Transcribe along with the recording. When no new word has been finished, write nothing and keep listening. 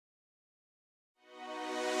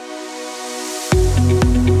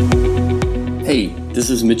This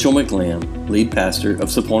is Mitchell McLam, lead pastor of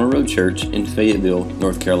Sapona Road Church in Fayetteville,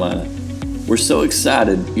 North Carolina. We're so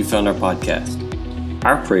excited you found our podcast.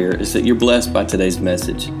 Our prayer is that you're blessed by today's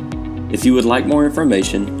message. If you would like more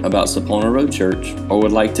information about Sapona Road Church or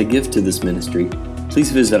would like to give to this ministry, please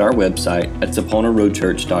visit our website at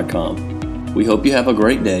saponaroadchurch.com. We hope you have a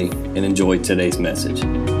great day and enjoy today's message.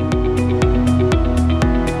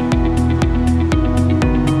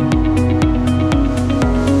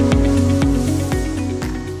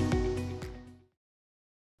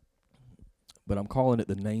 But I'm calling it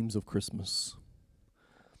the names of Christmas.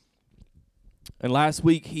 And last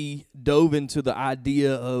week he dove into the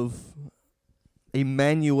idea of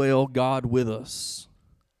Emmanuel, God with us.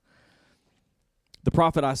 The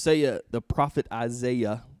prophet Isaiah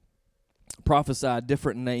prophesied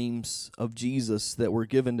different names of Jesus that were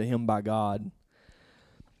given to him by God.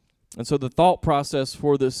 And so the thought process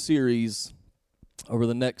for this series over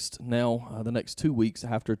the next 2 weeks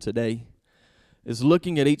after today is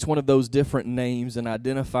looking at each one of those different names and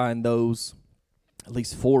identifying those, at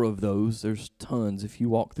least 4 of those. There's tons. If you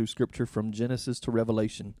walk through Scripture from Genesis to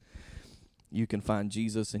Revelation, you can find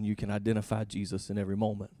Jesus and you can identify Jesus in every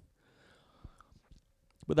moment.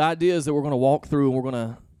 But the idea is that we're going to walk through and we're going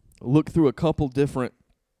to look through a couple different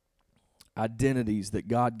identities that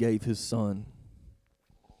God gave His Son.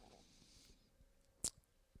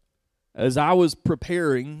 As I was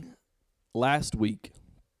preparing last week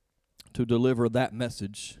to deliver that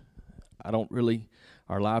message,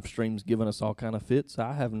 our live stream's given us all kind of fits.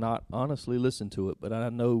 I have not honestly listened to it, but I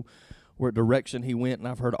know where direction he went, and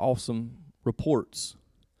I've heard awesome reports.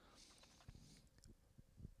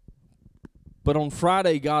 But on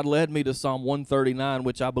Friday, God led me to Psalm 139,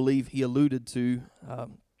 which I believe he alluded to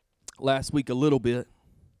last week a little bit.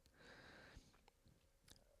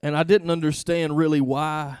 And I didn't understand really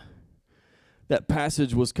why that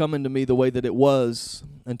passage was coming to me the way that it was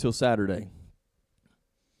until Saturday.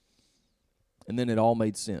 And then it all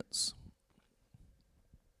made sense.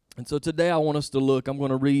 And so today I want us to look. I'm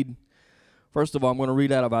going to read, first of all, I'm going to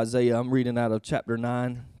read out of Isaiah. I'm reading out of chapter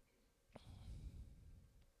 9.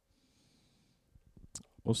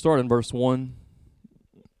 We'll start in verse 1.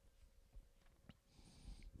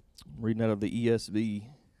 I'm reading out of the ESV.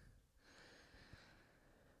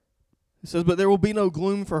 It says, "But there will be no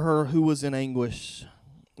gloom for her who was in anguish.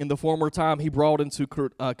 In the former time he brought into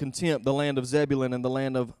contempt the land of Zebulun and the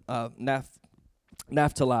land of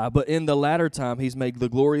Naphtali. But in the latter time he's made the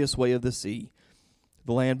glorious way of the sea,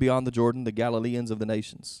 the land beyond the Jordan, the Galileans of the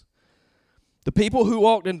nations. The people who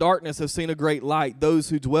walked in darkness have seen a great light. Those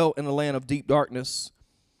who dwelt in a land of deep darkness,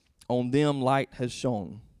 on them light has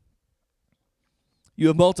shone. You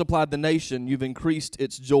have multiplied the nation. You've increased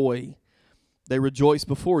its joy. They rejoice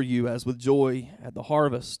before you as with joy at the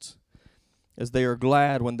harvest, as they are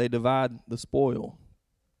glad when they divide the spoil.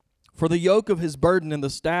 For the yoke of his burden and the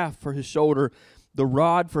staff for his shoulder, the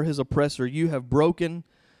rod for his oppressor, you have broken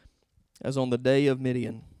as on the day of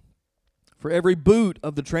Midian. For every boot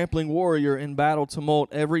of the trampling warrior in battle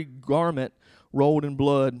tumult, every garment rolled in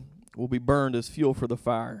blood will be burned as fuel for the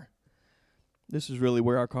fire." This is really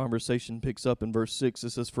where our conversation picks up in verse 6.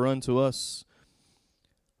 It says, "For unto us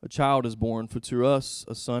a child is born, for to us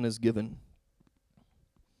a son is given."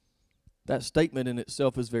 That statement in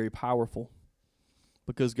itself is very powerful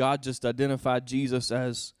because God just identified Jesus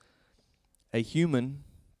as a human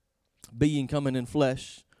being coming in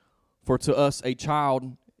flesh. For to us a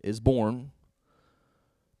child is born.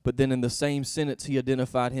 But then in the same sentence he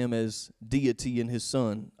identified him as deity in his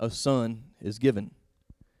son. A son is given.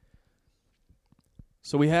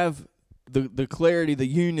 So we have the clarity, the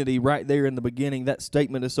unity right there in the beginning. That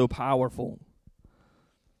statement is so powerful.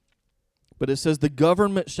 But it says, "The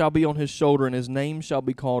government shall be on his shoulder, and his name shall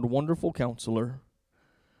be called Wonderful Counselor,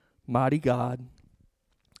 Mighty God,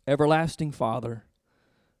 Everlasting Father,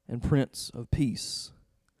 and Prince of Peace."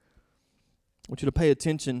 I want you to pay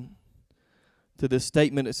attention to this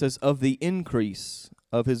statement. It says, "Of the increase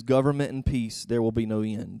of his government and peace there will be no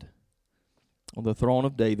end, on the throne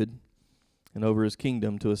of David and over his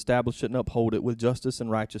kingdom, to establish it and uphold it with justice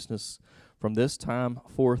and righteousness from this time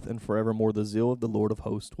forth and forevermore. The zeal of the Lord of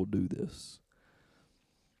hosts will do this."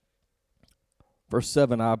 Verse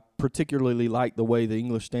 7, I particularly like the way the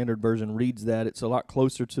English Standard Version reads that. It's a lot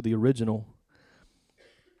closer to the original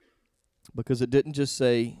because it didn't just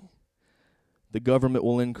say the government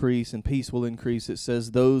will increase and peace will increase. It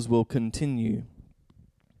says those will continue.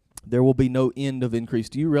 There will be no end of increase.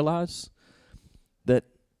 Do you realize that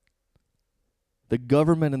the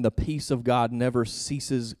government and the peace of God never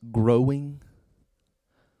ceases growing?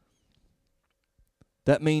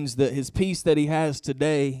 That means that his peace that he has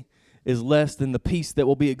today is less than the peace that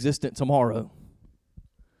will be existent tomorrow.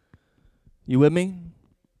 You with me?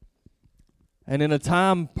 And in a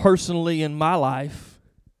time personally in my life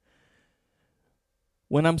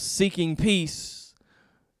when I'm seeking peace,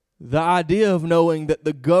 the idea of knowing that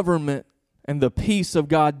the government and the peace of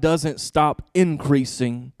God doesn't stop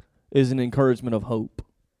increasing is an encouragement of hope.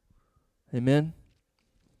 Amen?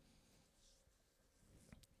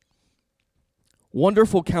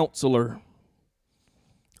 Wonderful Counselor.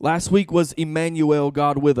 Last week was Emmanuel,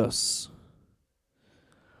 God with us.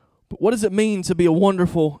 But what does it mean to be a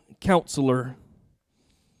wonderful counselor?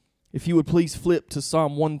 If you would please flip to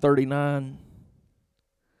Psalm 139.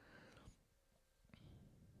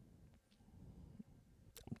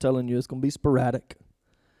 I'm telling you, it's going to be sporadic.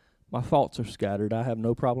 My thoughts are scattered. I have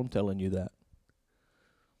no problem telling you that.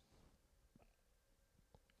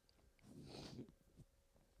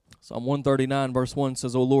 Psalm 139 verse 1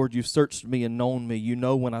 says, O Lord, you've searched me and known me. You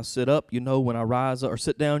know when I sit up, you know when I rise up, or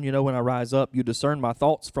sit down, you know when I rise up. You discern my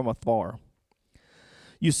thoughts from afar.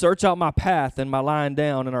 You search out my path and my lying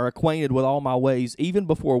down, and are acquainted with all my ways. Even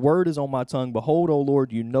before a word is on my tongue, behold, O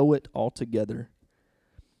Lord, you know it altogether.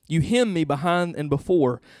 You hem me behind and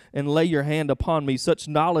before, and lay your hand upon me. Such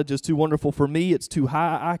knowledge is too wonderful for me. It's too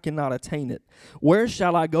high, I cannot attain it. Where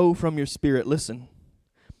shall I go from your spirit? Listen,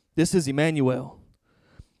 this is Emmanuel.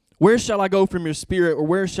 Where shall I go from your spirit, or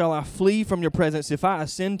where shall I flee from your presence? If I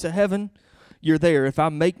ascend to heaven, you're there. If I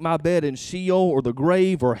make my bed in Sheol or the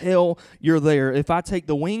grave or hell, you're there. If I take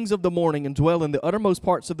the wings of the morning and dwell in the uttermost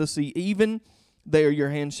parts of the sea, even there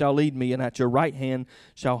your hand shall lead me, and at your right hand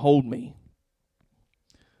shall hold me.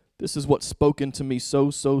 This is what's spoken to me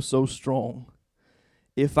so strong.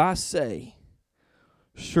 If I say,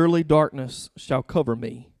 surely darkness shall cover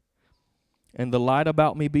me, and the light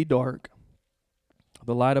about me be dark,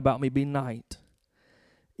 the light about me be night,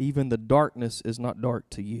 even the darkness is not dark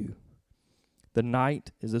to you. The night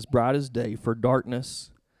is as bright as day, for darkness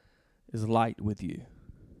is light with you.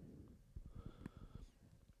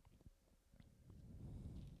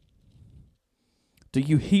 Do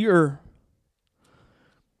you hear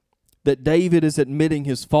that David is admitting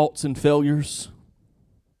his faults and failures?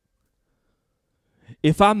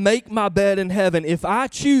 If I make my bed in heaven, if I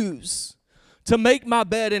choose to make my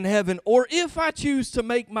bed in heaven, or if I choose to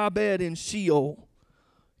make my bed in Sheol,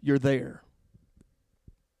 you're there.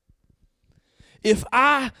 If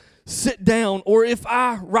I sit down or if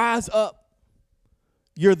I rise up,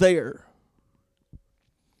 you're there.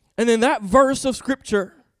 And in that verse of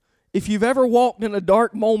Scripture, if you've ever walked in a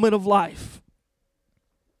dark moment of life,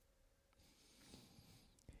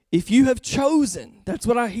 if you have chosen, that's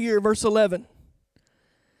what I hear, verse 11.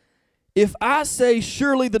 If I say,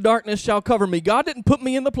 surely the darkness shall cover me. God didn't put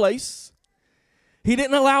me in the place. He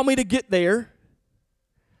didn't allow me to get there.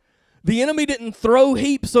 The enemy didn't throw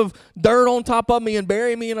heaps of dirt on top of me and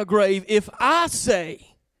bury me in a grave. If I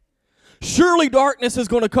say, surely darkness is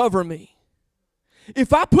going to cover me.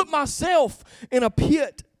 If I put myself in a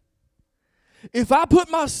pit, if I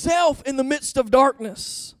put myself in the midst of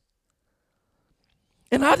darkness,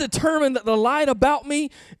 and I determine that the light about me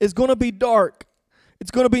is going to be dark, it's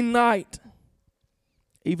going to be night,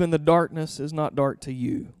 even the darkness is not dark to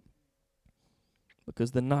you,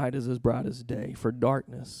 because the night is as bright as day, for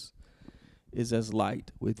darkness is as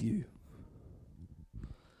light with you.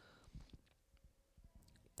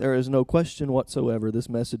 There is no question whatsoever this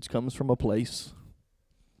message comes from a place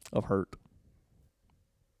of hurt.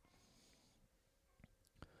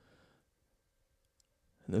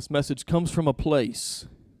 And this message comes from a place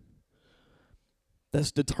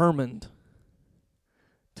that's determined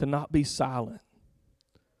to not be silent,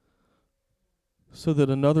 so that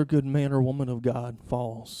another good man or woman of God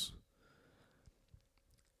falls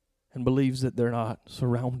and believes that they're not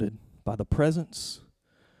surrounded by the presence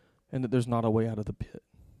and that there's not a way out of the pit.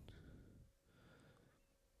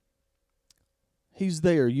 He's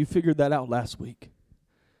there. You figured that out last week.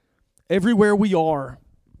 Everywhere we are,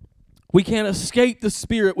 we can't escape the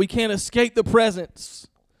Spirit. We can't escape the presence.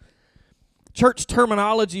 Church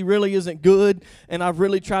terminology really isn't good, and I've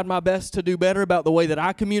really tried my best to do better about the way that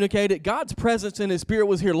I communicate it. God's presence and His Spirit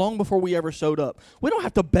was here long before we ever showed up. We don't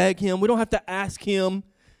have to beg Him. We don't have to ask Him.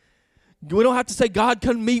 We don't have to say, God,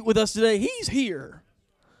 come meet with us today. He's here.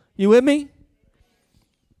 You with me?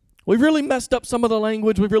 We've really messed up some of the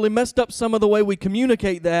language. We've really messed up some of the way we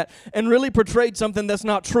communicate that and really portrayed something that's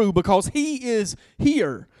not true, because He is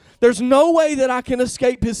here. There's no way that I can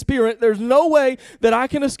escape His Spirit. There's no way that I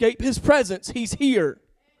can escape His presence. He's here.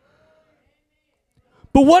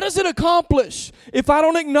 But what does it accomplish if I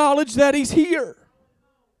don't acknowledge that He's here?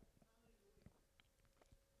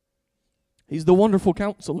 He's the wonderful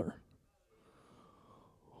counselor.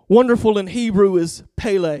 Wonderful in Hebrew is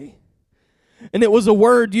Pele. And it was a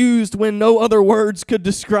word used when no other words could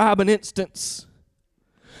describe an instance.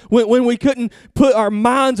 When we couldn't put our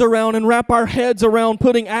minds around and wrap our heads around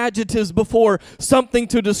putting adjectives before something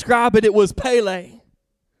to describe it, it was Pele.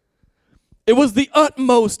 It was the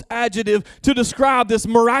utmost adjective to describe this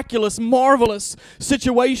miraculous, marvelous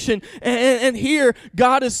situation. And here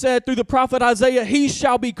God has said through the prophet Isaiah, he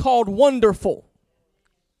shall be called Wonderful.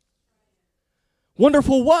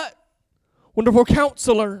 Wonderful what? Wonderful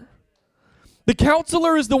Counselor. The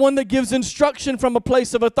counselor is the one that gives instruction from a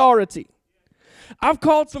place of authority. I've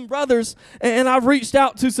called some brothers and I've reached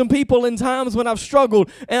out to some people in times when I've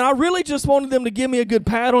struggled, and I really just wanted them to give me a good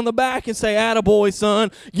pat on the back and say, "Attaboy,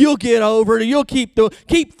 son, you'll get over it. You'll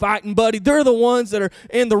keep fighting, buddy. They're the ones that are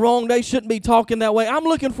in the wrong. They shouldn't be talking that way." I'm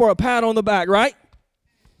looking for a pat on the back, right?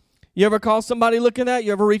 You ever call somebody looking at?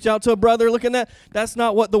 You ever reach out to a brother looking at? That's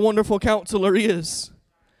not what the wonderful counselor is.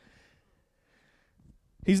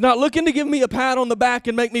 He's not looking to give me a pat on the back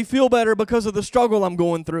and make me feel better because of the struggle I'm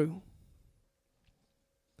going through.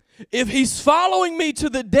 If he's following me to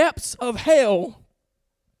the depths of hell,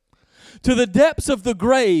 to the depths of the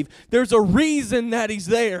grave, there's a reason that he's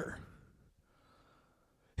there.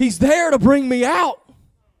 He's there to bring me out.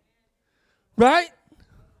 Right?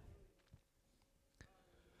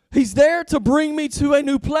 He's there to bring me to a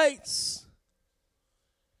new place.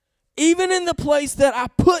 Even in the place that I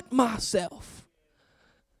put myself.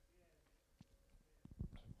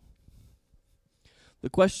 The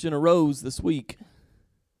question arose this week.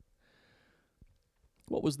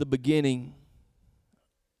 What was the beginning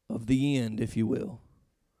of the end, if you will?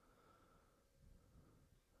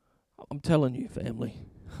 I'm telling you, family,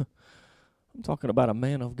 I'm talking about a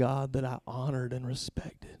man of God that I honored and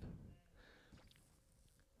respected.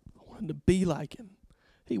 I wanted to be like him.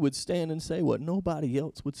 He would stand and say what nobody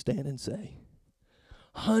else would stand and say.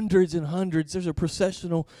 Hundreds and hundreds. There's a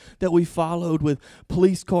processional that we followed with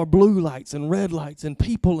police car blue lights and red lights and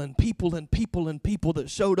people and people and people and people that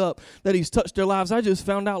showed up that he's touched their lives. I just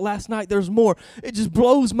found out last night there's more. It just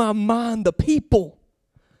blows my mind, the people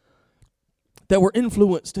that were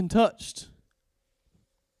influenced and touched.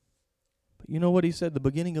 But you know what he said the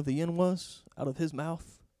beginning of the end was out of his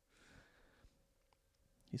mouth?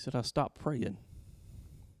 He said, "I stopped praying."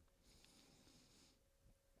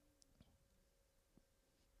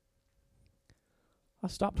 I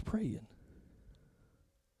stopped praying.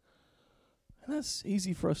 And that's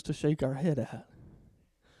easy for us to shake our head at.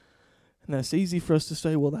 And that's easy for us to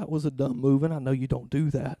say, "Well, that was a dumb move," and I know you don't do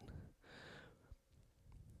that.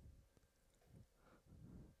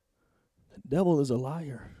 The devil is a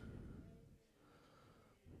liar.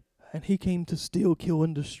 And he came to steal, kill,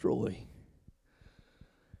 and destroy.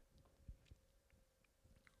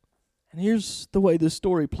 And here's the way this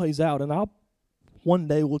story plays out, and I'll one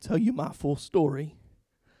day will tell you my full story.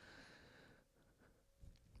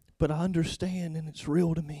 But I understand, and it's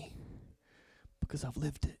real to me because I've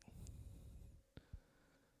lived it.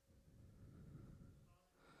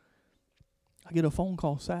 I get a phone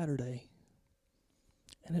call Saturday,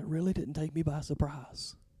 and it really didn't take me by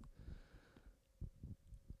surprise.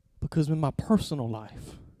 Because in my personal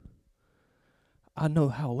life, I know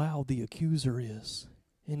how loud the accuser is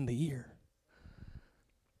in the ear.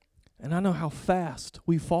 And I know how fast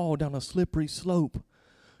we fall down a slippery slope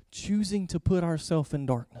choosing to put ourselves in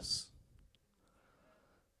darkness.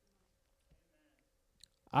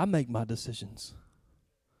 I make my decisions.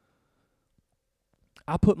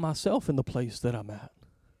 I put myself in the place that I'm at.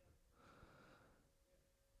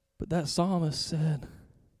 But that psalmist said,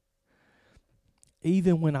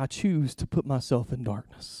 even when I choose to put myself in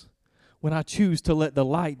darkness, when I choose to let the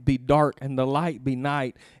light be dark and the light be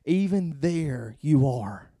night, even there you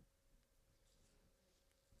are.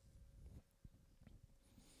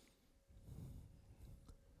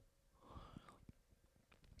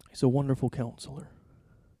 He's a wonderful counselor.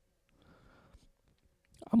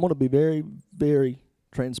 I'm going to be very, very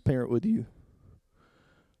transparent with you.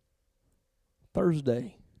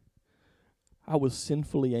 Thursday, I was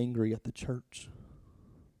sinfully angry at the church.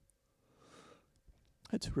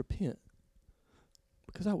 I had to repent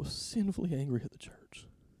because I was sinfully angry at the church.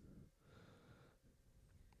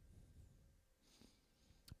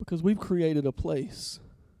 Because we've created a place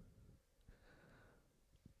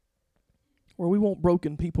where we want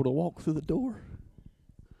broken people to walk through the door.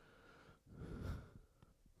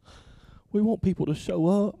 We want people to show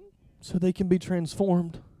up so they can be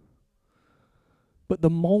transformed. But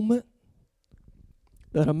the moment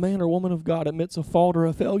that a man or woman of God admits a fault or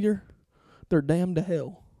a failure, they're damned to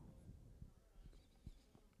hell.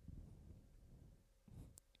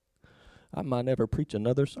 I might never preach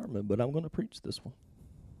another sermon, but I'm going to preach this one.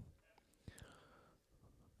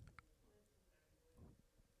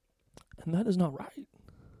 And that is not right.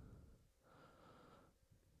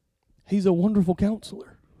 He's a wonderful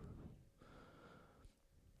counselor.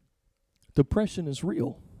 Depression is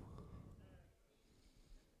real.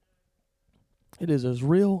 It is as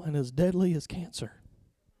real and as deadly as cancer.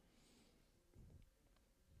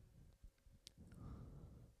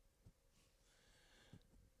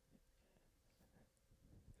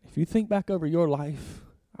 If you think back over your life,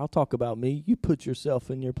 I'll talk about me. You put yourself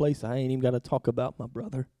in your place. I ain't even got to talk about my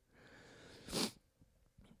brother.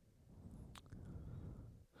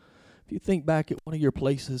 If you think back at one of your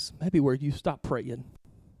places, maybe where you stopped praying,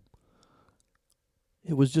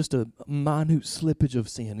 it was just a minute slippage of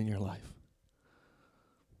sin in your life.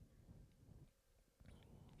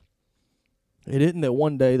 It isn't that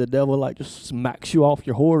one day the devil just smacks you off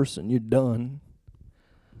your horse and you're done.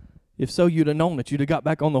 If so, you'd have known it. You'd have got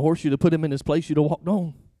back on the horse. You'd have put him in his place. You'd have walked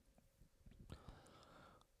on.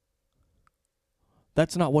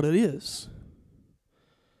 That's not what it is.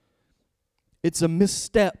 It's a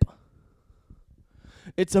misstep.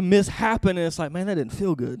 It's a mishap, and it's like, man, that didn't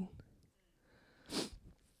feel good.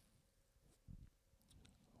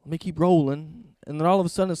 Let me keep rolling. And then all of a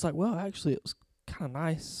sudden it's like, well, actually it was kind of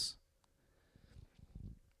nice.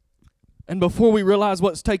 And before we realize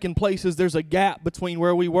what's taking place is there's a gap between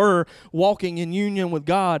where we were walking in union with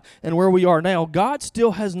God and where we are now. God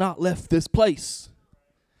still has not left this place.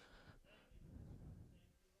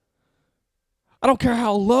 I don't care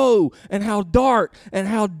how low and how dark and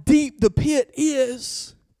how deep the pit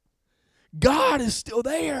is. God is still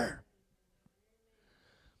there.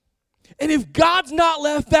 And if God's not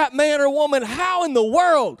left that man or woman, how in the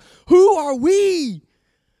world, who are we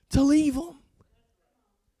to leave them?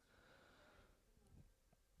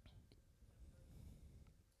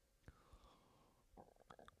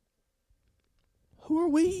 Who are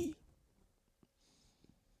we?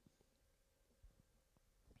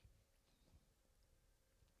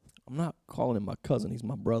 I'm not calling him my cousin. He's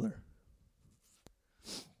my brother.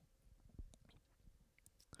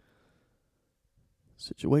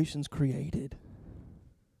 Situations created.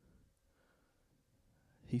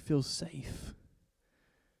 He feels safe.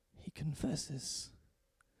 He confesses.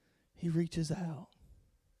 He reaches out.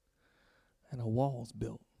 And a wall's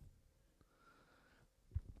built.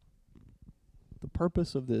 The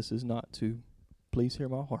purpose of this is not to please hear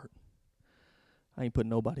my heart. I ain't putting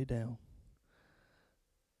nobody down.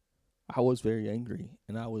 I was very angry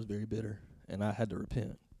and I was very bitter and I had to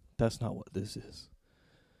repent. That's not what this is.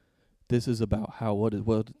 This is about how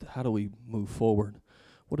do we move forward?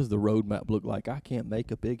 What does the roadmap look like? I can't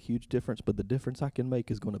make a big, huge difference, but the difference I can make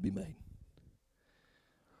is going to be made.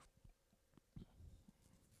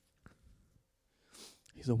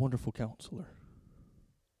 He's a wonderful counselor.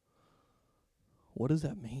 What does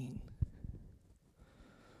that mean?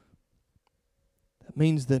 That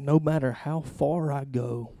means that no matter how far I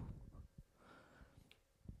go,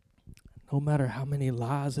 no matter how many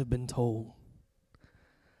lies have been told,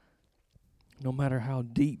 no matter how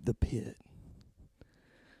deep the pit,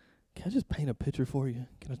 can I just paint a picture for you?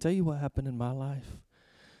 Can I tell you what happened in my life?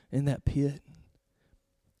 In that pit,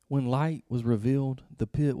 when light was revealed, the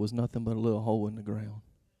pit was nothing but a little hole in the ground.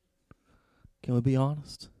 Can we be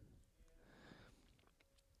honest?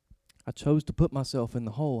 I chose to put myself in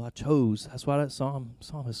the hole. I chose. That's why that psalm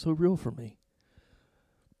is so real for me.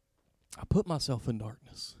 I put myself in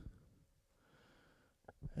darkness.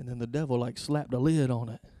 And then the devil slapped a lid on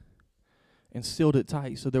it and sealed it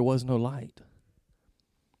tight so there was no light.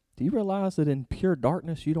 Do you realize that in pure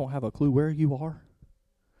darkness you don't have a clue where you are?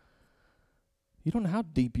 You don't know how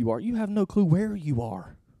deep you are. You have no clue where you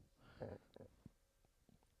are.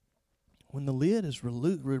 When the lid is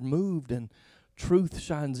removed and truth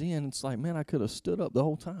shines in, it's like, man, I could have stood up the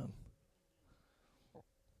whole time.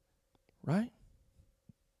 Right?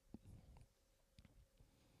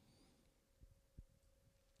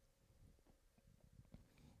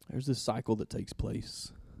 There's this cycle that takes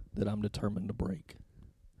place that I'm determined to break.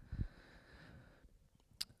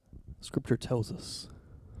 Scripture tells us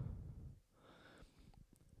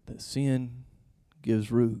that sin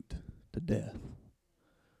gives root to death.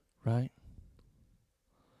 Right?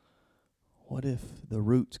 What if the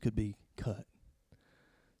roots could be cut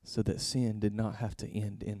so that sin did not have to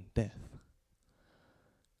end in death?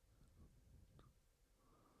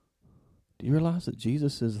 Do you realize that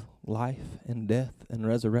Jesus' life and death and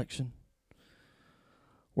resurrection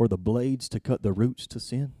were the blades to cut the roots to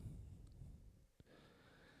sin?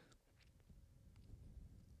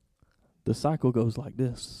 The cycle goes like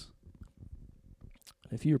this.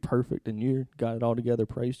 If you're perfect and you got it all together,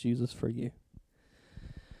 praise Jesus for you.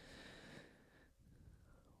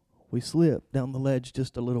 We slip down the ledge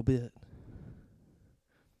just a little bit.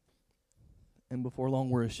 And before long,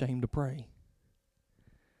 we're ashamed to pray.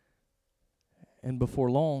 And before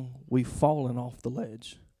long, we've fallen off the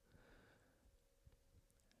ledge.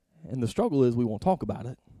 And the struggle is we won't talk about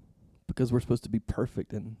it because we're supposed to be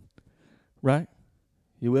perfect. And right?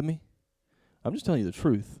 You with me? I'm just telling you the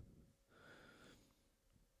truth.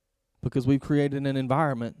 Because we've created an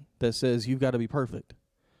environment that says you've got to be perfect.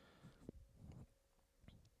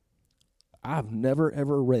 I've never,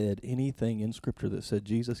 ever read anything in Scripture that said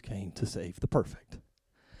Jesus came to save the perfect.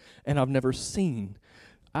 And I've never seen.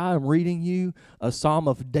 I'm reading you a Psalm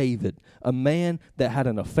of David, a man that had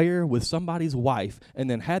an affair with somebody's wife and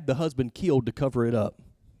then had the husband killed to cover it up.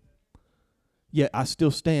 Yet I still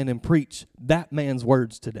stand and preach that man's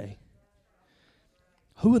words today.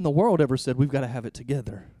 Who in the world ever said we've got to have it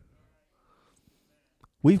together?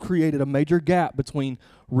 We've created a major gap between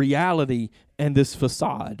reality and this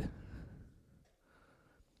facade.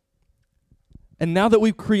 And now that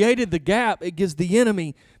we've created the gap, it gives the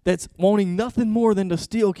enemy that's wanting nothing more than to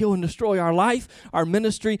steal, kill, and destroy our life, our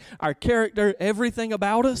ministry, our character, everything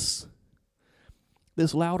about us,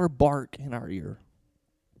 this louder bark in our ear.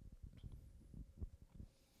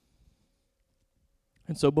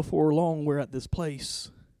 And so before long, we're at this place.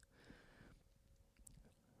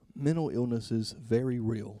 Mental illness is very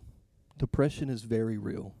real. Depression is very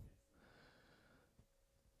real.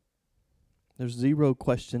 There's zero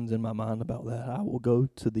questions in my mind about that. I will go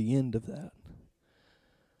to the end of that.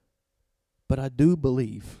 But I do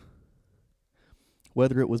believe,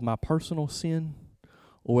 whether it was my personal sin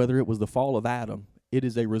or whether it was the fall of Adam, it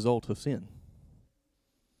is a result of sin.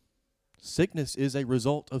 Sickness is a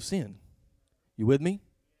result of sin. You with me?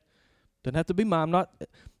 Doesn't have to be mine.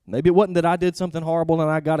 Maybe it wasn't that I did something horrible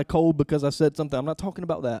and I got a cold because I said something. I'm not talking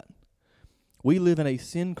about that. We live in a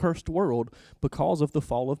sin-cursed world because of the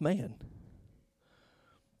fall of man.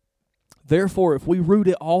 Therefore, if we root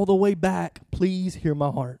it all the way back, please hear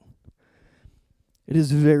my heart. It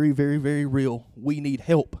is very, very, very real. We need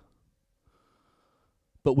help.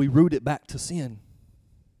 But we root it back to sin.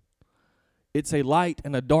 It's a light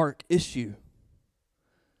and a dark issue.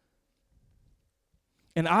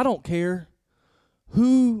 And I don't care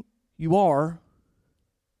who you are,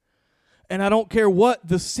 and I don't care what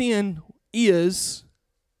the sin is.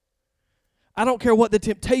 I don't care what the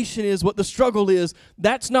temptation is, what the struggle is.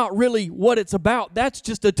 That's not really what it's about. That's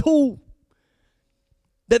just a tool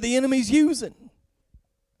that the enemy's using.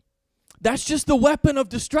 That's just the weapon of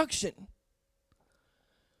destruction.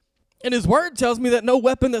 And his word tells me that no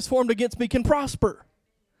weapon that's formed against me can prosper.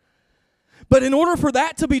 But in order for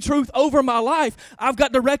that to be truth over my life, I've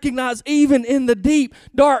got to recognize even in the deep,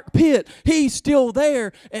 dark pit, he's still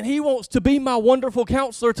there, and he wants to be my wonderful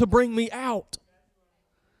counselor to bring me out.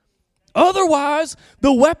 Otherwise,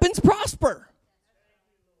 the weapons prosper.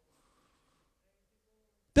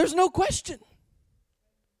 There's no question.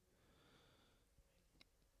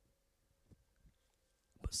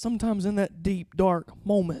 But sometimes in that deep, dark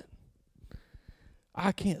moment,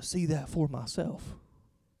 I can't see that for myself.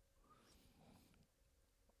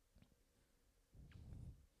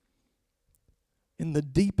 In the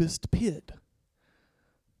deepest pit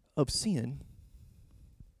of sin,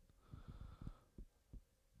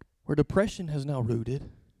 where depression has now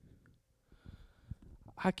rooted,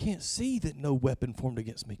 I can't see that no weapon formed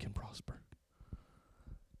against me can prosper.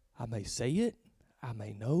 I may say it, I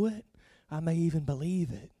may know it, I may even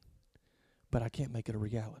believe it, but I can't make it a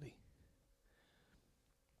reality.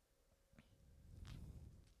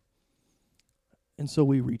 And so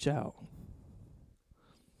we reach out.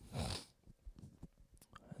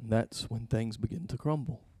 And that's when things begin to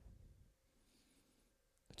crumble.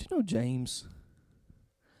 Did you know James?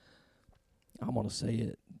 I'm going to say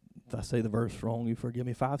it. If I say the verse wrong, you forgive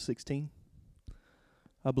me. 5:16,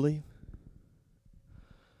 I believe.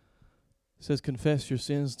 It says, confess your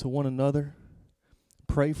sins to one another.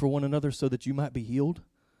 Pray for one another so that you might be healed.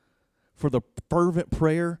 For the fervent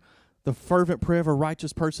prayer of a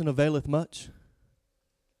righteous person availeth much.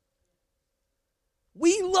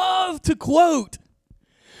 We love to quote,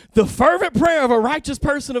 the fervent prayer of a righteous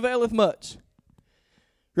person availeth much.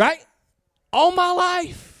 Right? All my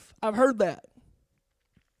life, I've heard that.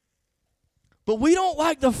 But we don't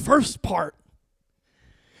like the first part,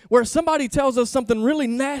 where somebody tells us something really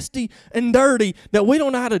nasty and dirty that we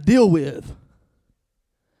don't know how to deal with.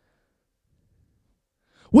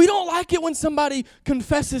 We don't like it when somebody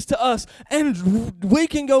confesses to us, and we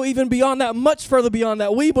can go even beyond that, much further beyond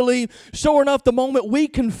that. We believe, sure enough, the moment we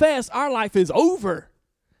confess, our life is over.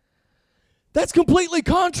 That's completely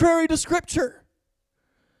contrary to Scripture.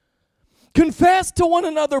 Confess to one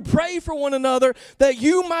another, pray for one another that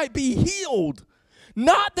you might be healed.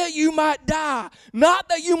 not that you might die, not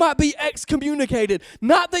that you might be excommunicated,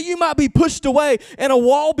 not that you might be pushed away and a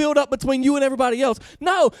wall build up between you and everybody else.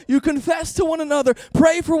 No, you confess to one another,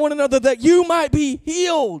 pray for one another that you might be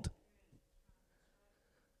healed.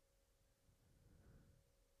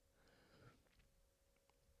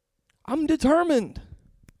 I'm determined,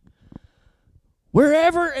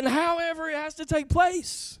 wherever and however it has to take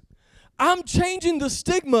place. I'm changing the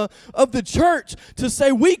stigma of the church to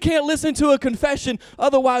say we can't listen to a confession,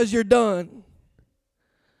 otherwise you're done.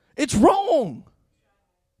 It's wrong.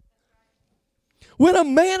 When a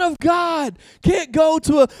man of God can't go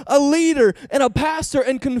to a leader and a pastor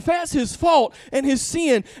and confess his fault and his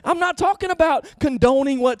sin, I'm not talking about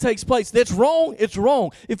condoning what takes place. That's wrong. It's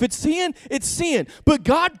wrong. If it's sin, it's sin. But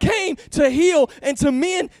God came to heal and to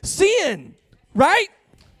mend sin, right?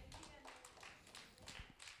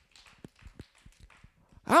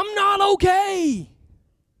 I'm not okay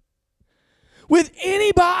with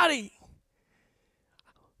anybody,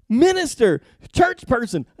 minister, church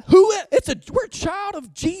person, we're a child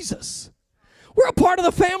of Jesus. We're a part of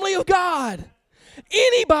the family of God.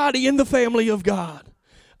 Anybody in the family of God.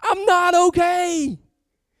 I'm not okay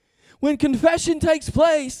when confession takes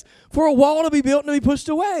place for a wall to be built and to be pushed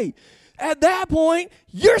away. At that point,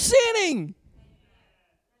 you're sinning.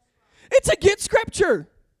 It's against Scripture.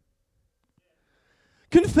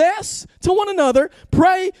 Confess to one another,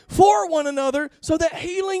 pray for one another so that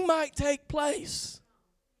healing might take place.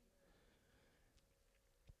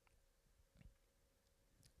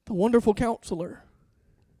 The wonderful counselor.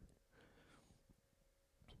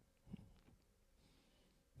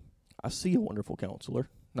 I see a wonderful counselor,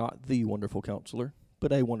 not the wonderful counselor,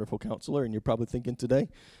 but a wonderful counselor, and you're probably thinking today,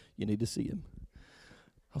 you need to see him.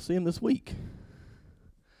 I'll see him this week.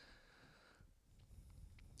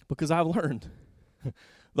 Because I've learned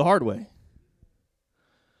the hard way.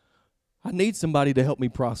 I need somebody to help me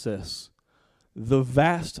process the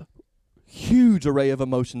vast, huge array of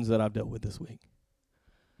emotions that I've dealt with this week.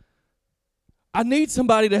 I need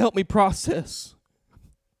somebody to help me process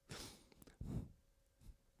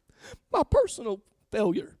my personal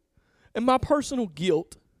failure and my personal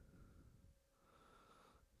guilt.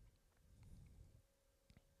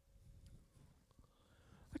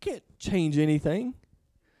 I can't change anything.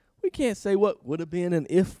 We can't say what would have been and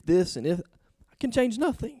if this and if. I can change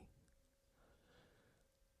nothing.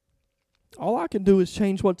 All I can do is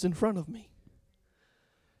change what's in front of me.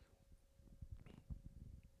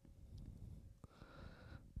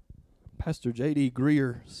 Pastor J.D.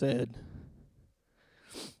 Greer said,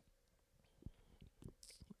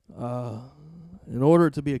 in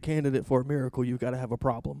order to be a candidate for a miracle, you've got to have a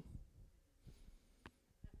problem.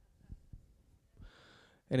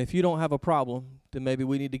 And if you don't have a problem, then maybe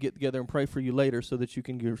we need to get together and pray for you later so that you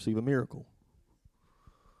can receive a miracle.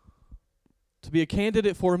 To be a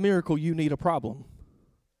candidate for a miracle, you need a problem.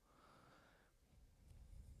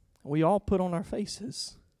 We all put on our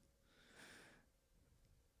faces.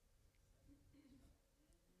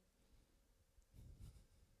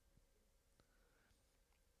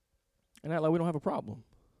 And act like we don't have a problem.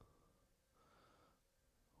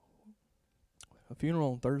 A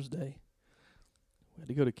funeral on Thursday. We had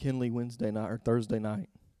to go to Kinley Wednesday night or Thursday night.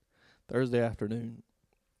 Thursday afternoon.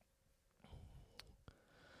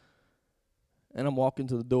 And I'm walking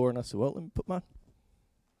to the door and I said, well, let me put my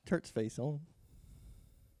church face on.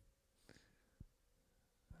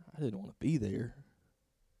 I didn't want to be there.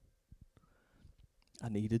 I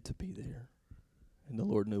needed to be there. And the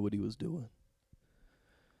Lord knew what he was doing.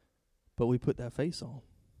 But we put that face on.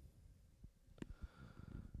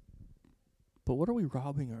 But what are we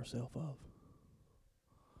robbing ourselves of?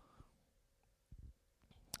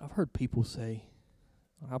 I've heard people say,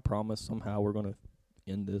 I promise somehow we're going to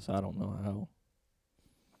end this. I don't know how.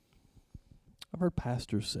 I've heard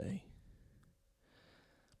pastors say,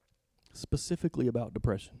 specifically about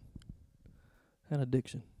depression and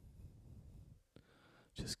addiction,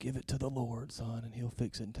 just give it to the Lord, son, and he'll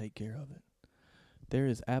fix it and take care of it. There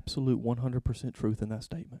is absolute 100% truth in that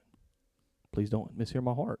statement. Please don't mishear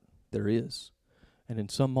my heart. There is. And in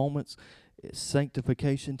some moments,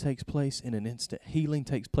 sanctification takes place in an instant. Healing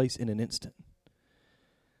takes place in an instant.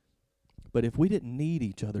 But if we didn't need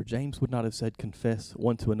each other, James would not have said, confess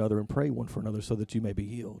one to another and pray one for another so that you may be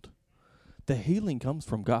healed. The healing comes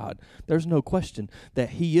from God. There's no question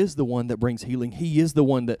that he is the one that brings healing. He is the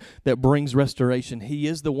one that brings restoration. He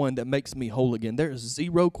is the one that makes me whole again. There is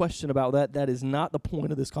zero question about that. That is not the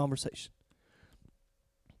point of this conversation.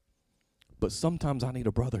 But sometimes I need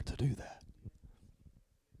a brother to do that.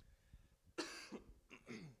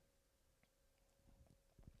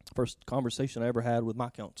 First conversation I ever had with my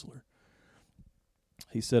counselor.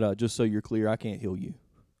 He said, just so you're clear, I can't heal you.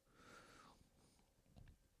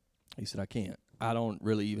 He said, I can't. I don't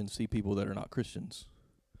really even see people that are not Christians.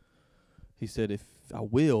 He said, if I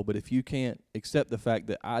will, but if you can't accept the fact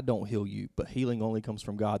that I don't heal you, but healing only comes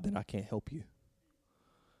from God, then I can't help you.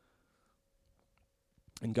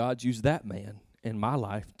 And God's used that man in my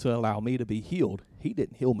life to allow me to be healed. He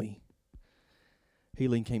didn't heal me.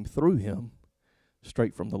 Healing came through him,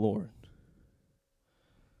 straight from the Lord.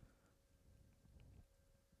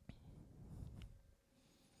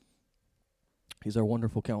 He's our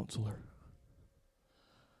wonderful counselor.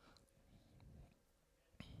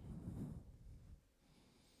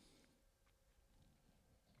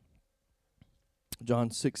 John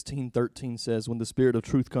 16:13 says, when the Spirit of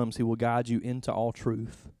truth comes, he will guide you into all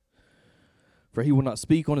truth. For he will not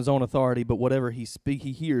speak on his own authority, but whatever he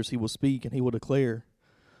hears, he will speak, and he will declare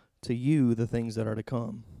to you the things that are to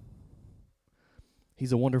come.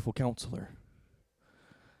 He's a wonderful counselor.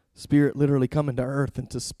 Spirit literally coming to earth and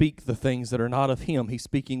to speak the things that are not of him. He's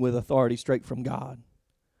speaking with authority straight from God.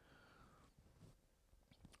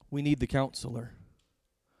 We need the counselor.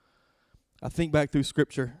 I think back through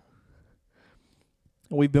Scripture.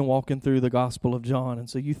 We've been walking through the Gospel of John, and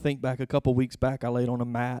so you think back a couple weeks back, I laid on a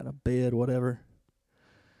mat, a bed, whatever.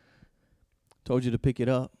 Told you to pick it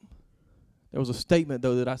up. There was a statement,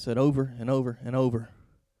 though, that I said over and over and over.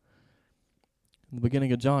 In the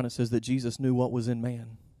beginning of John, it says that Jesus knew what was in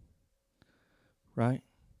man. Right?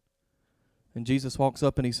 And Jesus walks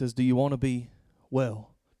up and he says, do you want to be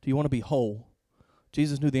well? Do you want to be whole?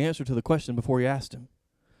 Jesus knew the answer to the question before he asked him.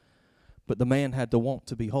 But the man had to want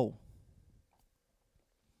to be whole.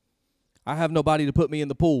 I have nobody to put me in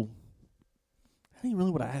the pool. That ain't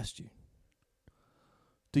really what I asked you.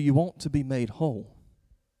 Do you want to be made whole?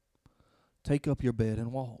 Take up your bed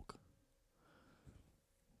and walk.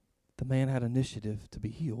 The man had initiative to be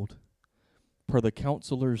healed. Per the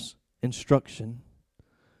counselor's instruction,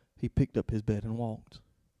 he picked up his bed and walked.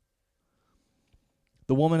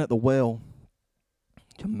 The woman at the well,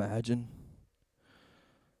 can you imagine?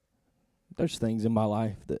 There's things in my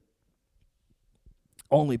life that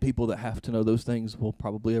only people that have to know those things will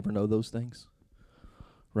probably ever know those things.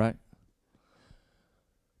 Right?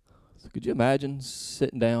 So could you imagine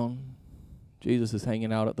sitting down? Jesus is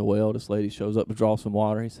hanging out at the well. This lady shows up to draw some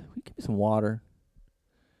water. He said, will you give me some water?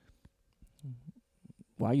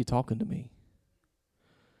 Why are you talking to me?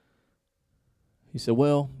 He said,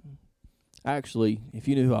 well, actually, if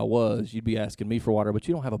you knew who I was, you'd be asking me for water, but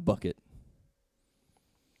you don't have a bucket.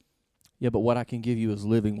 Yeah, but what I can give you is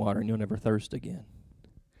living water, and you'll never thirst again.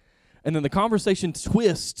 And then the conversation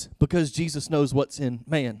twists because Jesus knows what's in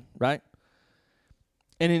man, right?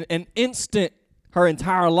 And in an instant, her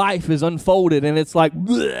entire life is unfolded, and it's like,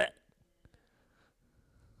 bleh.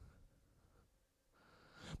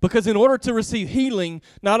 Because in order to receive healing,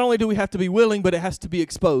 not only do we have to be willing, but it has to be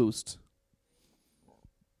exposed.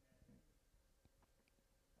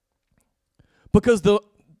 Because the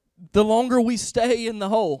longer we stay in the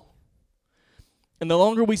hole, and the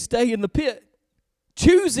longer we stay in the pit,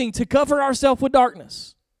 choosing to cover ourselves with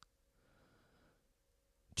darkness,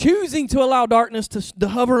 choosing to allow darkness to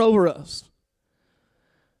hover over us,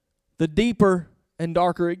 the deeper and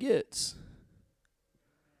darker it gets.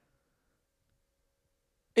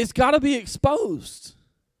 It's got to be exposed.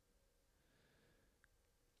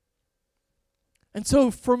 And so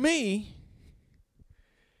for me,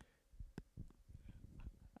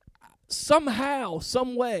 somehow,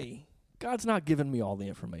 some way, God's not given me all the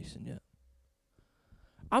information yet.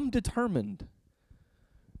 I'm determined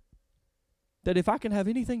that if I can have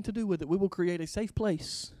anything to do with it, we will create a safe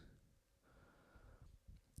place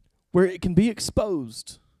where it can be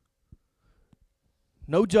exposed.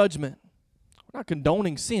 No judgment. We're not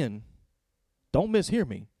condoning sin. Don't mishear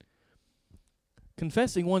me.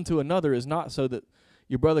 Confessing one to another is not so that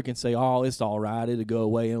your brother can say, oh, it's all right, it'll go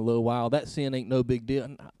away in a little while. That sin ain't no big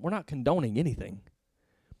deal. We're not condoning anything.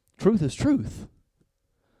 Truth is truth.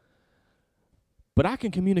 But I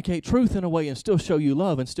can communicate truth in a way and still show you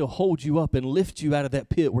love and still hold you up and lift you out of that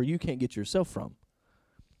pit where you can't get yourself from.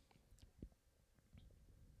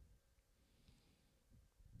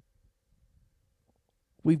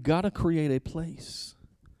 We've got to create a place.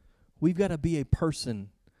 We've got to be a person.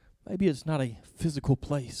 Maybe it's not a physical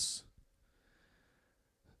place.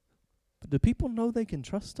 But do people know they can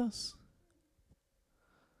trust us?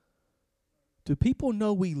 Do people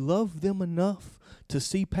know we love them enough to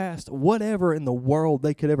see past whatever in the world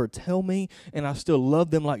they could ever tell me, and I still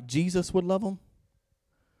love them like Jesus would love them?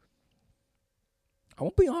 I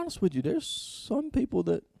won't be honest with you. There's some people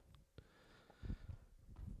that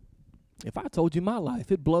If I told you my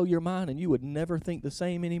life, it'd blow your mind and you would never think the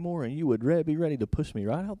same anymore and you would be ready to push me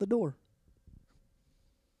right out the door.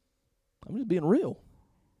 I'm just being real.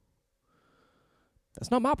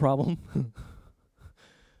 That's not my problem.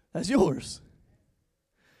 That's yours.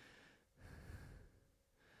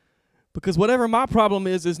 Because whatever my problem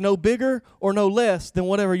is no bigger or no less than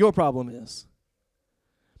whatever your problem is.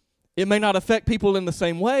 It may not affect people in the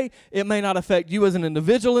same way. It may not affect you as an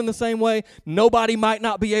individual in the same way. Nobody might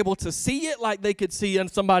not be able to see it like they could see in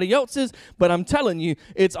somebody else's, but I'm telling you,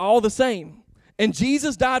 it's all the same. And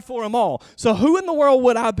Jesus died for them all. So who in the world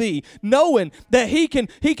would I be, knowing that he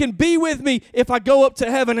can be with me if I go up to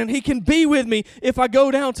heaven, and he can be with me if I go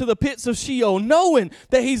down to the pits of Sheol, knowing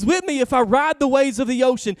that he's with me if I ride the waves of the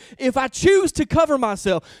ocean, if I choose to cover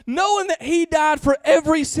myself, knowing that he died for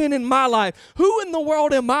every sin in my life. Who in the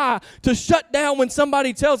world am I to shut down when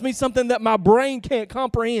somebody tells me something that my brain can't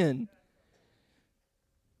comprehend?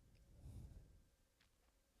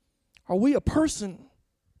 Are we a person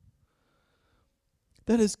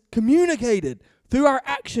that is communicated through our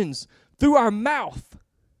actions, through our mouth?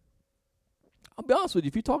 I'll be honest with you,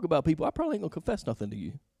 if you talk about people, I probably ain't going to confess nothing to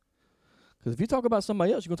you. Because if you talk about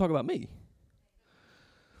somebody else, you're going to talk about me.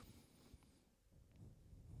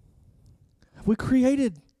 Have we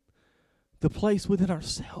created the place within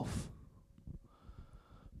ourselves?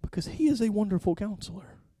 Because he is a wonderful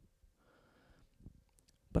counselor.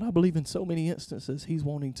 But I believe in so many instances, he's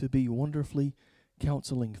wanting to be wonderfully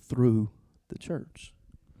counseling through the church,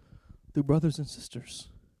 through brothers and sisters.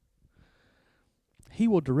 He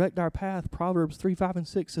will direct our path. Proverbs 3, 5, and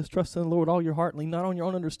 6 says, trust in the Lord all your heart, and lean not on your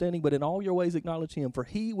own understanding, but in all your ways acknowledge him, for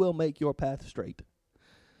he will make your path straight.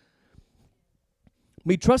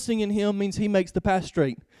 Me trusting in him means he makes the path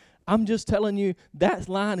straight. I'm just telling you, that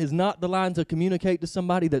line is not the line to communicate to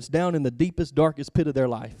somebody that's down in the deepest, darkest pit of their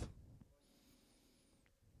life.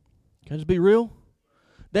 Can I just be real?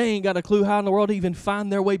 They ain't got a clue how in the world to even find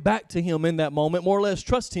their way back to him in that moment, more or less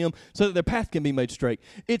trust him so that their path can be made straight.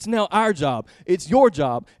 It's now our job. It's your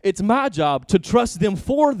job. It's my job to trust them,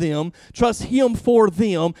 trust him for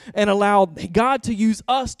them, and allow God to use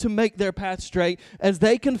us to make their path straight. As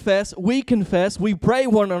they confess, we pray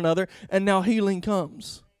one another, and now healing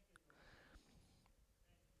comes.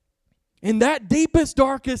 In that deepest,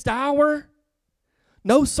 darkest hour,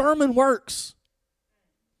 no sermon works.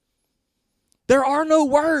 There are no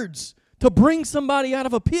words to bring somebody out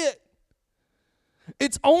of a pit.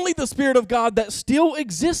 It's only the Spirit of God that still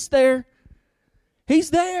exists there.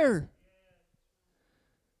 He's there.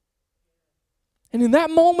 And in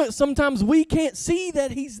that moment, sometimes we can't see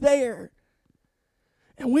that he's there.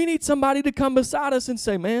 And we need somebody to come beside us and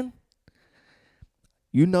say, man,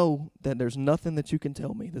 you know that there's nothing that you can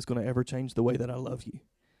tell me that's going to ever change the way that I love you.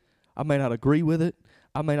 I may not agree with it.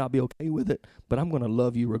 I may not be okay with it, but I'm going to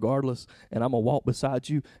love you regardless, and I'm going to walk beside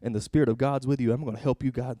you, and the Spirit of God's with you. I'm going to help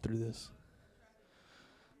you guide through this.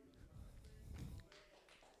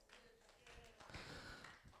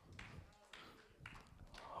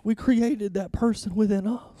 We created that person within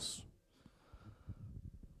us.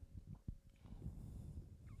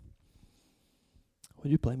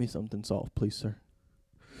 Would you play me something soft, please, sir?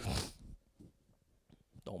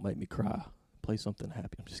 Don't make me cry. Play something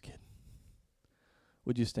happy. I'm just kidding.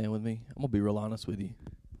 Would you stand with me? I'm going to be real honest with you,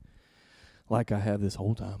 like I have this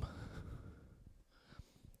whole time.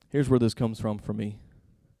 Here's where this comes from for me.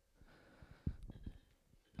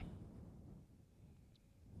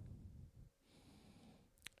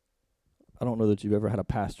 I don't know that you've ever had a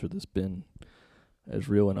pastor that's been as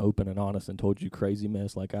real and open and honest and told you crazy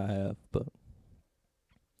mess like I have, but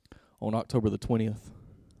on October the 20th,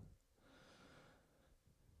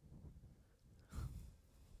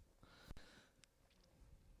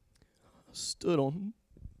 stood on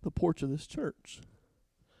the porch of this church.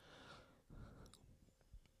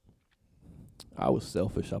 I was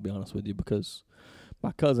selfish, I'll be honest with you, because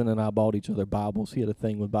my cousin and I bought each other Bibles. He had a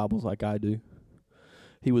thing with Bibles like I do.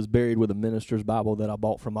 He was buried with a minister's Bible that I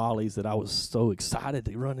bought from Ollie's that I was so excited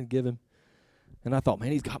to run and give him. And I thought,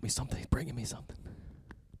 man, he's got me something. He's bringing me something.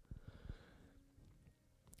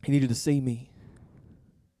 He needed to see me.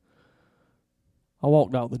 I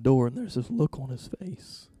walked out the door, and there's this look on his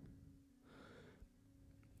face.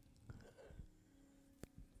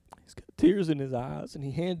 He's got tears in his eyes, and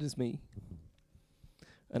he hands me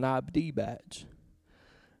an ID badge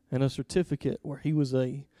and a certificate where he was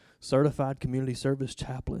a certified community service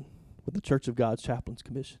chaplain with the Church of God's Chaplains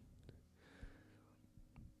Commission.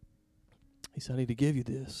 He said, I need to give you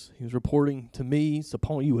this. He was reporting to me,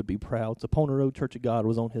 you would be proud, Sapona Road Church of God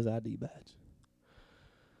was on his ID badge.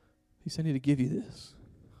 He said, I need to give you this.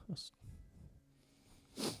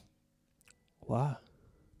 Why?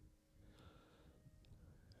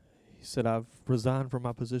 He said, I've resigned from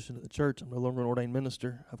my position at the church. I'm no longer an ordained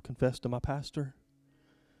minister. I've confessed to my pastor.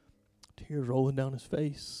 Tears rolling down his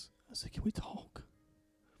face. I said, can we talk?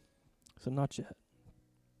 I said, not yet.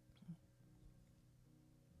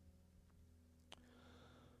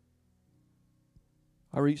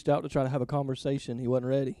 I reached out to try to have a conversation. He wasn't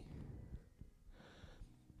ready.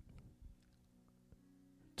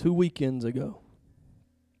 2 weekends ago,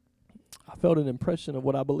 I felt an impression of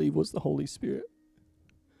what I believe was the Holy Spirit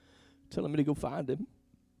telling me to go find him.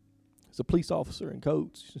 He's a police officer and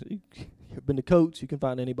coach. You've been to coach, you can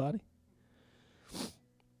find anybody.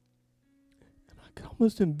 And I could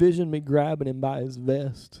almost envision me grabbing him by his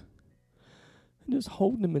vest and just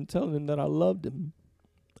holding him and telling him that I loved him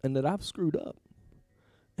and that I've screwed up.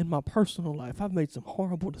 In my personal life, I've made some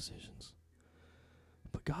horrible decisions.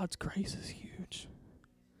 But God's grace is huge.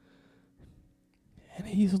 And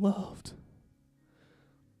he's loved.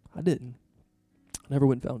 I didn't. I never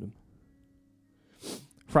went and found him.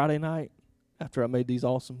 Friday night, after I made these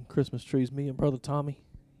awesome Christmas trees, me and Brother Tommy,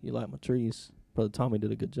 you like my trees. Brother Tommy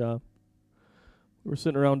did a good job. We were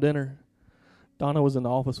sitting around dinner. Donna was in the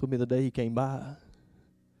office with me the day he came by.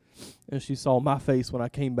 And she saw my face when I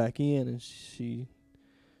came back in, and she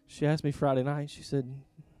asked me Friday night, she said,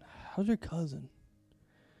 how's your cousin?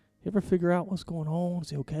 You ever figure out what's going on?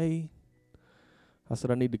 Is he okay? I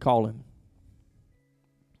said, I need to call him.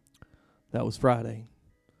 That was Friday.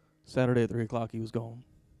 Saturday at 3 o'clock, he was gone.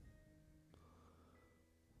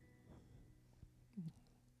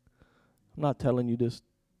 I'm not telling you this.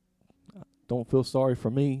 Don't feel sorry for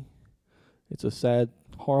me. It's a sad,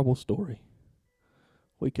 horrible story.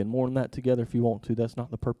 We can mourn that together if you want to. That's not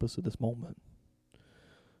the purpose of this moment.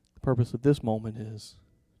 The purpose of this moment is,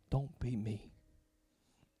 don't be me.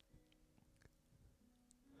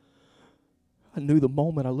 I knew the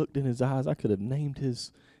moment I looked in his eyes, I could have named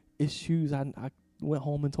his issues. I went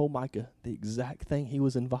home and told Micah the exact thing he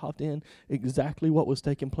was involved in, exactly what was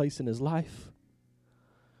taking place in his life.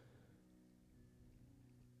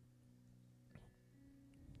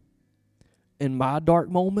 In my dark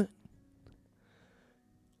moment,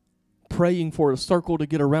 praying for a circle to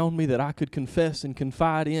get around me that I could confess and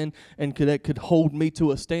confide in and that could hold me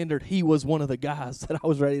to a standard, he was one of the guys that I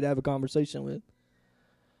was ready to have a conversation with.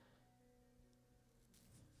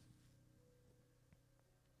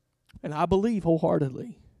 And I believe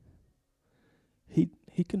wholeheartedly he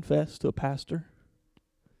confessed to a pastor.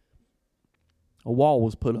 A wall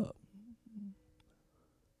was put up.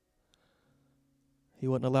 He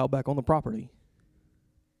wasn't allowed back on the property.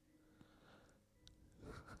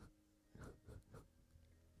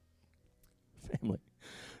 Family,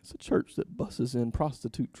 it's a church that busses in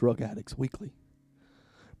prostitute drug addicts weekly.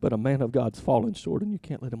 But a man of God's fallen short and you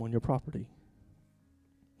can't let him on your property.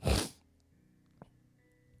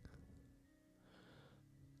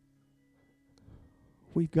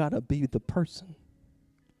 We've got to be the person.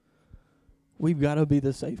 We've got to be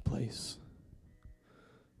the safe place.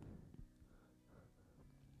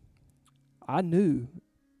 I knew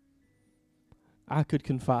I could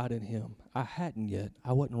confide in him. I hadn't yet.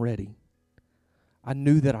 I wasn't ready. I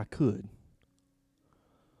knew that I could.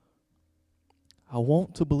 I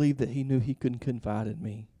want to believe that he knew he couldn't confide in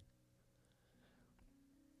me.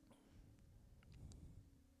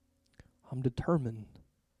 I'm determined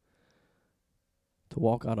to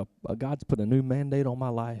walk out God's put a new mandate on my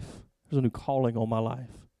life. There's a new calling on my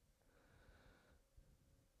life.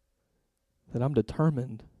 That I'm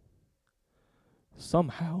determined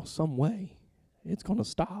somehow, some way, it's going to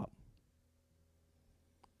stop.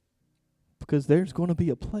 Because there's going to be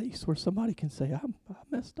a place where somebody can say, I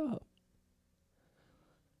messed up.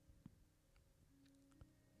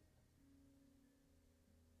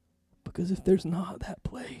 Because if there's not that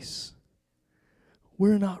place,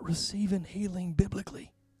 we're not receiving healing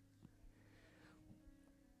biblically.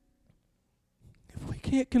 If we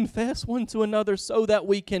can't confess one to another so that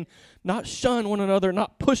we can not shun one another,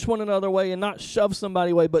 not push one another away, and not shove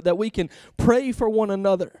somebody away, but that we can pray for one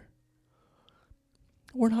another,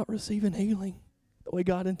 we're not receiving healing the way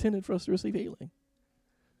God intended for us to receive healing.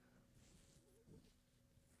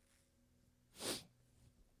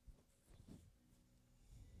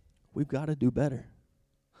 We've got to do better.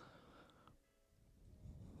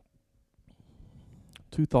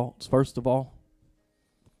 2 thoughts. First of all,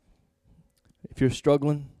 if you're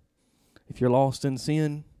struggling, if you're lost in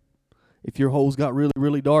sin, if your hole's got really,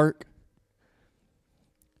 really dark,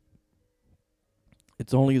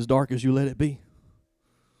 it's only as dark as you let it be.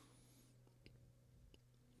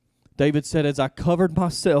 David said, as I covered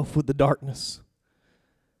myself with the darkness.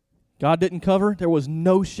 God didn't cover. There was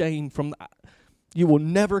no shame from you will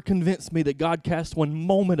never convince me that God cast one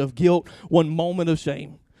moment of guilt, one moment of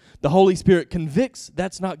shame. The Holy Spirit convicts.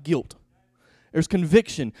 That's not guilt. There's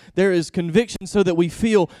conviction. There is conviction so that we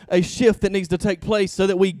feel a shift that needs to take place, so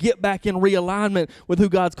that we get back in realignment with who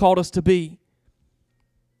God's called us to be.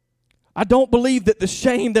 I don't believe that the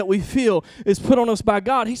shame that we feel is put on us by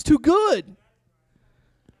God. He's too good.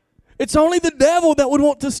 It's only the devil that would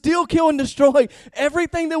want to steal, kill, and destroy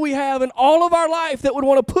everything that we have in all of our life, that would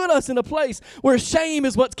want to put us in a place where shame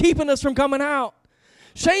is what's keeping us from coming out.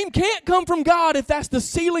 Shame can't come from God if that's the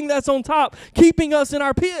ceiling that's on top, keeping us in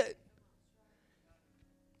our pit.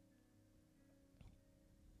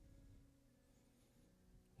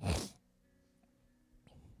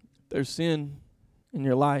 There's sin in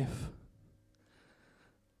your life.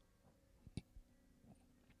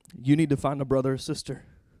 You need to find a brother or sister.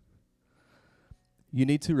 You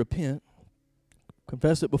need to repent,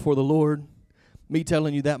 confess it before the Lord. Me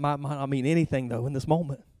telling you that might not mean anything, though, in this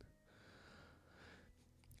moment.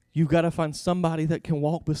 You've got to find somebody that can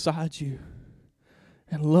walk beside you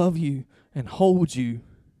and love you and hold you,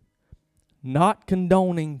 not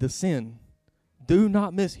condoning the sin. Do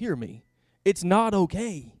not mishear me. It's not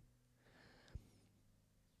okay.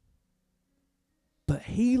 But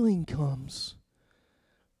healing comes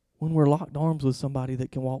when we're locked arms with somebody that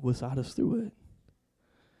can walk beside us through it.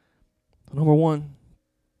 Number one,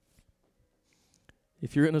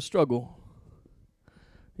 if you're in a struggle,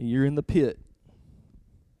 you're in the pit,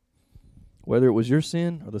 whether it was your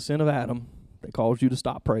sin or the sin of Adam that caused you to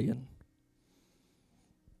stop praying,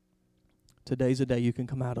 today's a day you can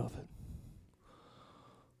come out of it.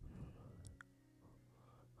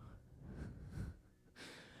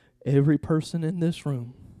 Every person in this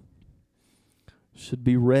room should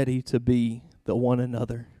be ready to be the one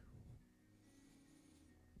another.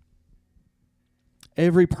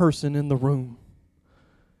 Every person in the room.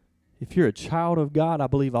 If you're a child of God, I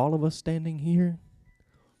believe all of us standing here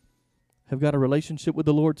have got a relationship with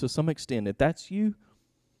the Lord to some extent. If that's you,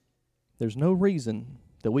 there's no reason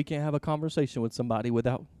that we can't have a conversation with somebody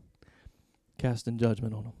without casting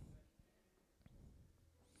judgment on them.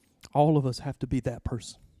 All of us have to be that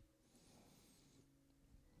person.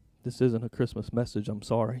 This isn't a Christmas message, I'm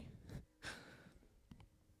sorry.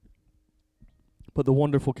 But the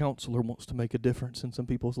wonderful counselor wants to make a difference in some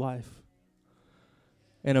people's life.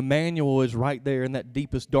 And Emmanuel is right there in that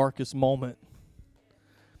deepest, darkest moment.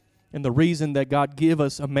 And the reason that God gave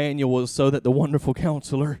us Emmanuel is so that the wonderful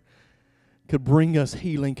counselor could bring us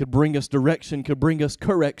healing, could bring us direction, could bring us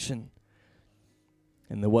correction.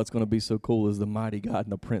 And then what's going to be so cool is the mighty God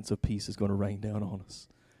and the Prince of Peace is going to rain down on us.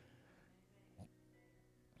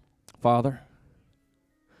 Father,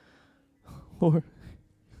 Lord,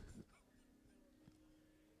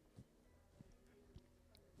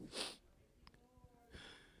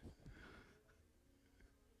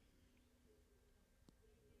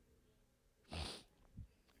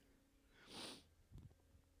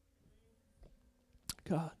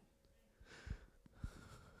 God,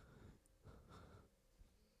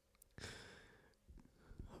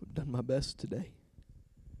 I've done my best today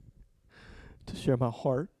to share my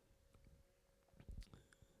heart,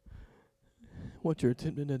 what you're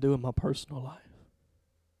attempting to do in my personal life.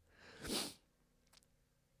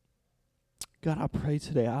 God, I pray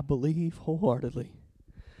today, I believe wholeheartedly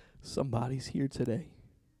somebody's here today,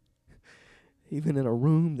 even in a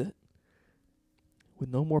room that with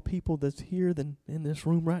no more people that's here than in this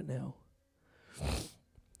room right now.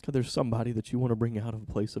 Because there's somebody that you want to bring out of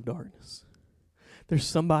a place of darkness. There's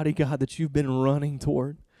somebody, God, that you've been running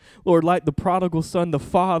toward. Lord, like the prodigal son, the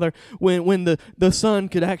father, when the son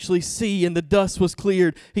could actually see and the dust was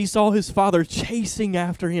cleared, he saw his father chasing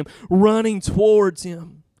after him, running towards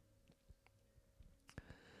him.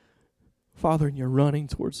 Father, and you're running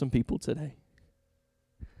towards some people today.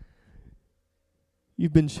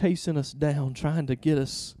 You've been chasing us down, trying to get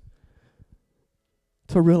us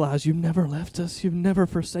to realize you've never left us. You've never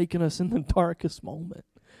forsaken us in the darkest moment.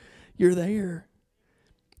 You're there.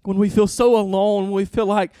 When we feel so alone, when we feel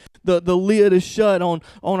like the lid is shut on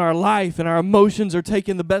our life and our emotions are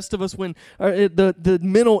taking the best of us, when the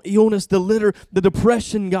mental illness, the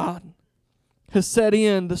depression, God, has set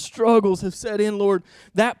in, the struggles have set in, Lord,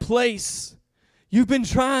 that place, you've been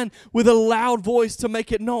trying with a loud voice to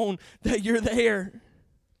make it known that you're there.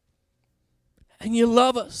 And you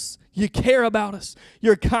love us. You care about us.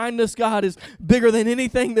 Your kindness, God, is bigger than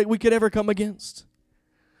anything that we could ever come against.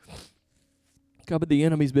 God, but the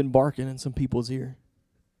enemy's been barking in some people's ear.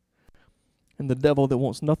 And the devil that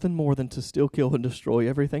wants nothing more than to steal, kill, and destroy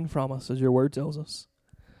everything from us, as your word tells us,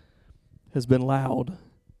 has been loud.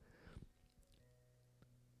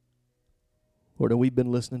 Lord, and we've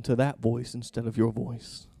been listening to that voice instead of your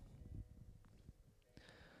voice.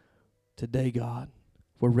 Today, God,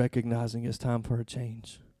 we're recognizing it's time for a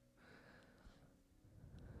change.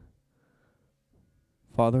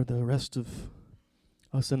 Father, the rest of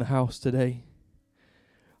us in the house today,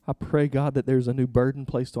 I pray, God, that there's a new burden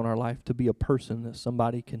placed on our life to be a person that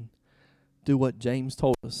somebody can do what James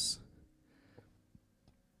told us.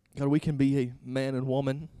 God, we can be a man and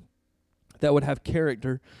woman that would have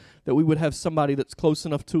character, that we would have somebody that's close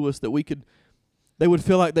enough to us that they would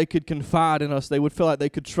feel like they could confide in us. They would feel like they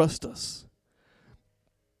could trust us.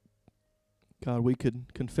 God, we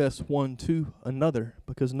could confess one to another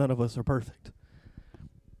because none of us are perfect.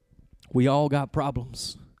 We all got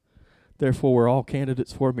problems. Therefore, we're all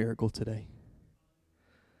candidates for a miracle today.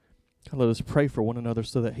 God, let us pray for one another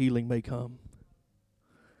so that healing may come.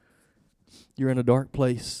 You're in a dark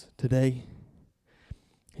place today,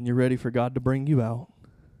 and you're ready for God to bring you out.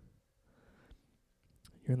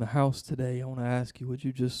 You're in the house today. I want to ask you, would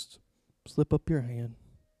you just slip up your hand?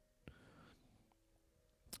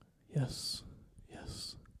 Yes,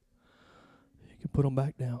 yes. You can put them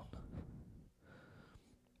back down.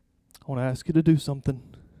 I want to ask you to do something.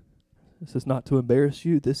 This is not to embarrass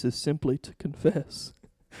you. This is simply to confess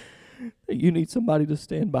that you need somebody to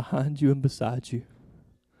stand behind you and beside you.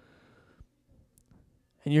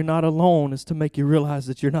 And you're not alone. It's to make you realize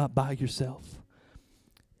that you're not by yourself.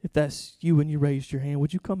 If that's you and you raised your hand,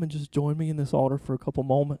 would you come and just join me in this altar for a couple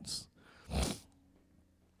moments?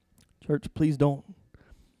 Church, please don't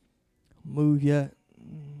move yet,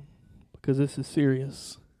 because this is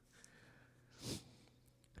serious.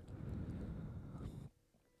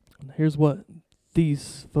 And here's what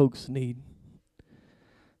these folks need.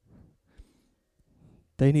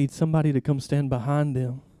 They need somebody to come stand behind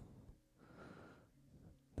them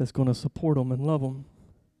that's going to support them and love them.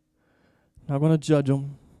 Not going to judge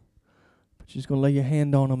them, but you're just going to lay your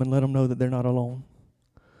hand on them and let them know that they're not alone.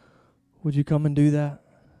 Would you come and do that?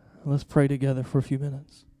 Let's pray together for a few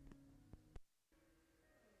minutes.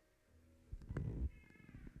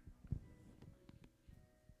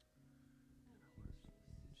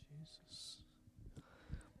 Jesus.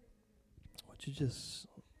 Would you just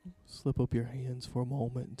slip up your hands for a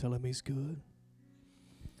moment and tell him he's good?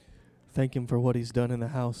 Thank him for what he's done in the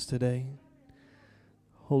house today.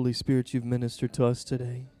 Holy Spirit, you've ministered to us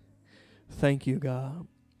today. Thank you, God.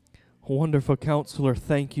 Wonderful Counselor,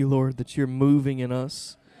 thank you, Lord, that you're moving in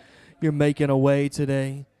us. You're making a way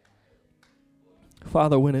today.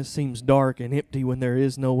 Father, when it seems dark and empty, when there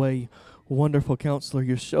is no way, wonderful Counselor,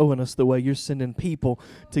 you're showing us the way. You're sending people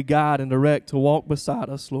to guide and direct, to walk beside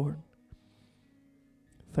us, Lord.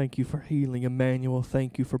 Thank you for healing, Emmanuel.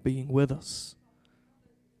 Thank you for being with us.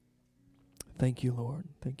 Thank you, Lord.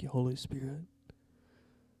 Thank you, Holy Spirit.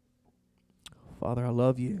 Father, I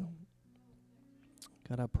love you.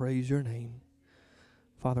 God, I praise your name.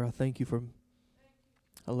 Father, I thank you for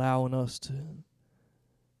allowing us to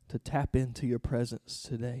tap into your presence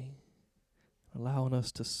today, allowing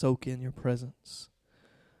us to soak in your presence.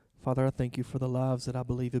 Father, I thank you for the lives that I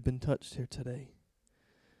believe have been touched here today.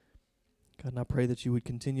 God, and I pray that you would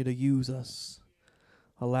continue to use us,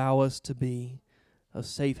 allow us to be a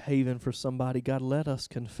safe haven for somebody. God, let us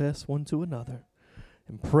confess one to another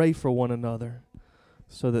and pray for one another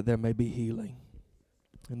so that there may be healing.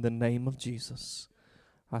 In the name of Jesus,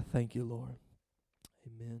 I thank you, Lord.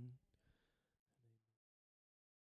 Amen.